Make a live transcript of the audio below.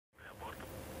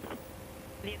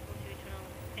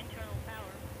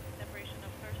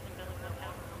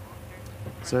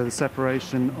So the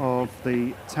separation of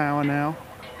the tower now,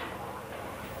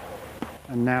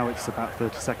 and now it's about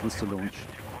 30 seconds to launch.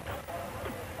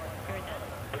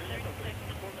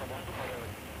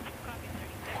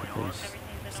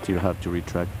 Still have to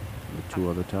retract the two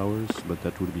other towers, but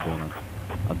that will be done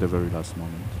at the very last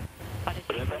moment.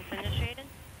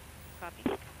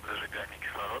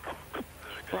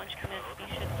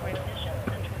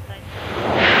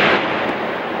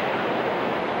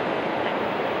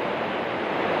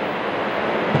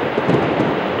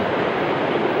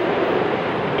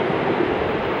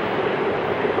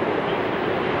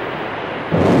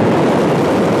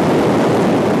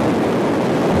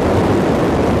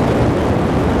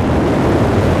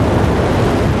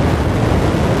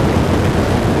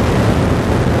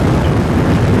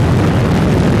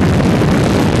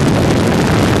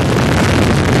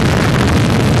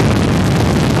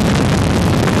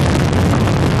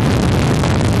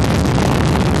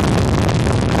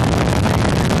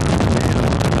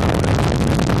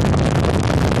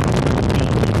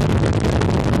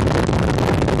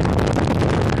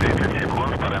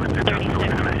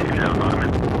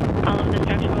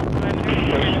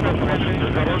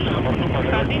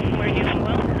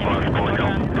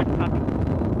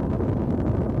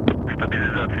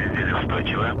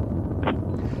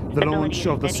 The launch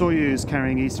of the Soyuz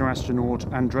carrying ESA astronaut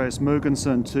Andreas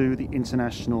Mogensen to the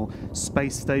International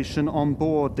Space Station. On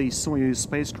board the Soyuz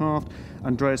spacecraft,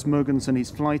 Andreas Mogensen,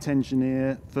 he's flight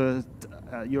engineer for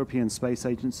European Space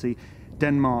Agency,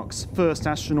 Denmark's first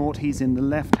astronaut. He's in the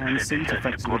left-hand seat,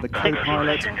 effectively the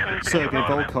co-pilot. Sergei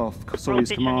Volkov,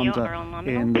 Soyuz commander,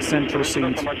 in the central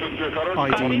seat.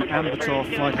 Aidyn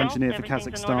Aimbetov, flight engineer for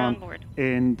Kazakhstan,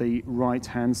 in the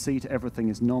right-hand seat. Everything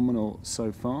is nominal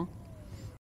so far.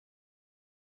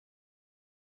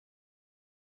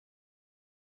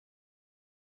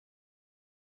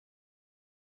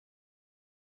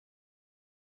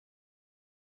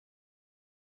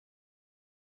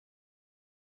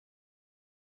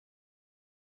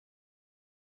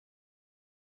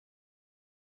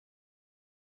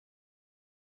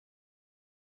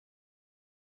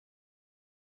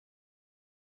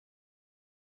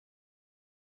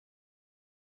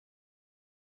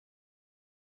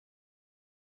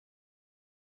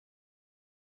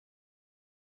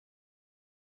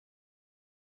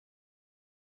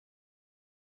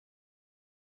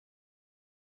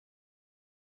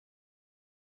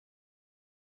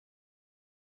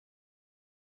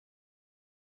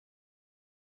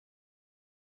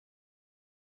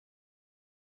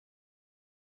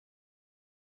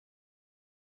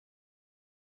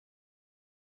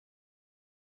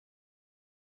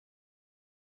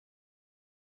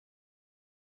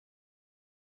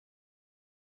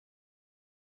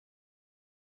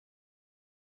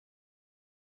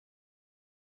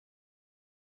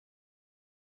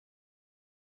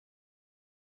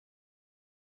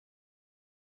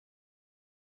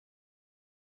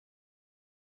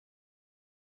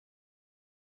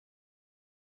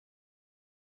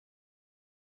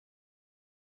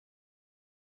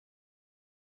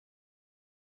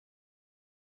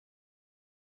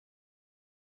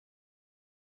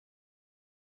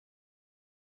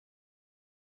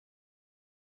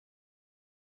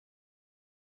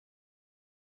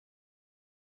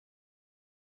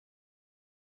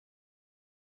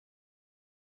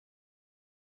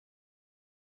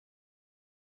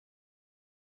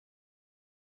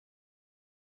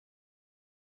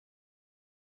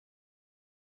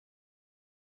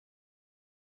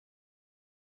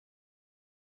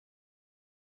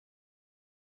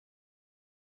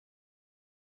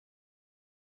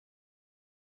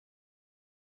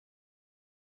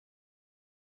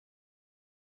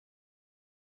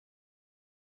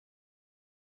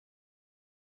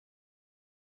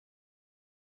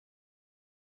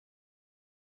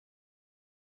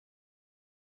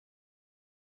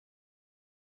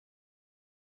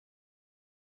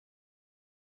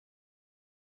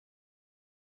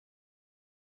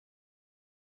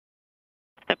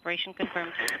 Separation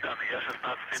confirmed.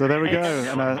 So there we go,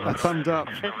 and a thumbs up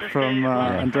from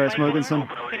Andreas Mogensen.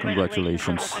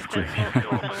 Congratulations.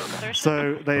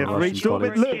 So they have reached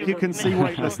orbit. Look, you can see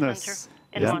weightlessness.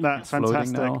 Isn't that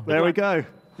fantastic? There we go.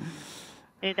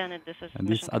 And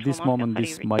at this moment,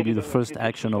 this might be the first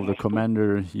action of the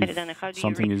commander. If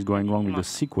something is going wrong with the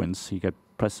sequence, he can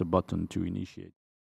press a button to initiate.